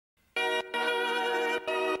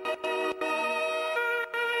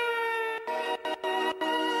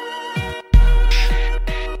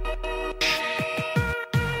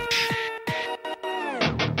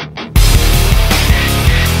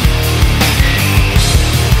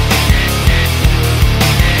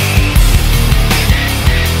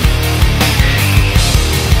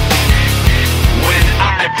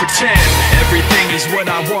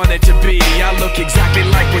I want it to be. I look exactly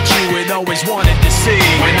like what you had always wanted to see.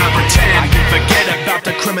 When I pretend, I can forget about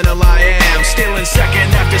the criminal I am, stealing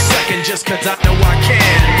second after second just cause I know I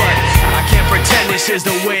can. But I can't pretend this is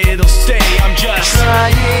the way it'll stay. I'm just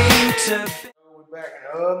trying to. We're back in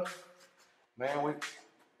the oven. Man,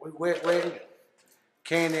 we wet ready.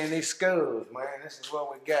 Candy in these skulls, man. This is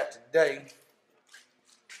what we got today.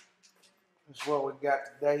 This is what we got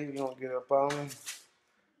today. You don't get up on it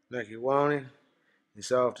like you want it. It's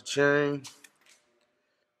off the chain.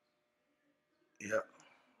 Yep.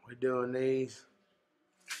 We're doing these.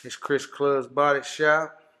 It's Chris Club's Body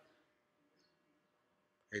Shop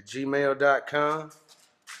at gmail.com.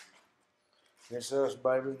 That's us,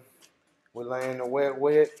 baby. We're laying the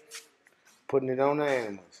wet, putting it on the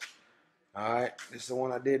animals. Alright, this is the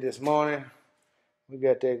one I did this morning. We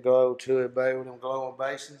got that glow to it, baby, with them glowing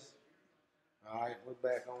bases. Alright, we're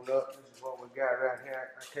back on up. This is what we got right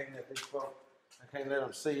here. I can't let these folks, I can't let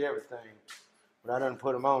them see everything. But I done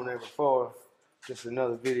put them on there before. Just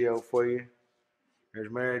another video for you. There's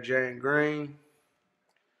Mary Jane Green,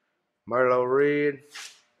 Merlot Red.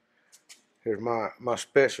 Here's my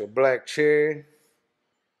special black cherry.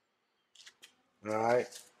 Alright.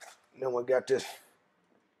 Then we got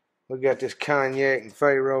this cognac and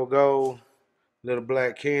Pharaoh Gold. Little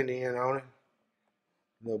black candy in on it.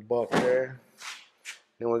 Little buck there.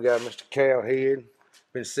 Then we got Mr. Cowhead.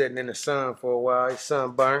 Been sitting in the sun for a while. He's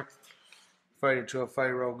sunburnt. Faded to a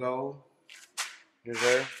Pharaoh Gold. Yes,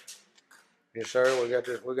 sir. Yes, sir. We got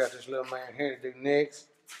this little man here to do next.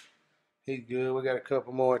 He's good. We got a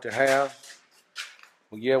couple more at the house.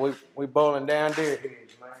 Well, yeah, we bowling down deer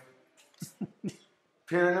heads, man.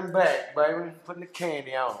 Peeling them back, baby. Putting the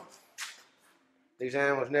candy on them. These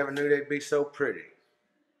animals never knew they'd be so pretty.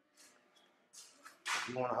 If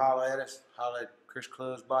you want to holler at us, holler at Chris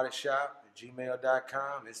Club's Body Shop at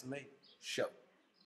gmail.com. It's me. Show.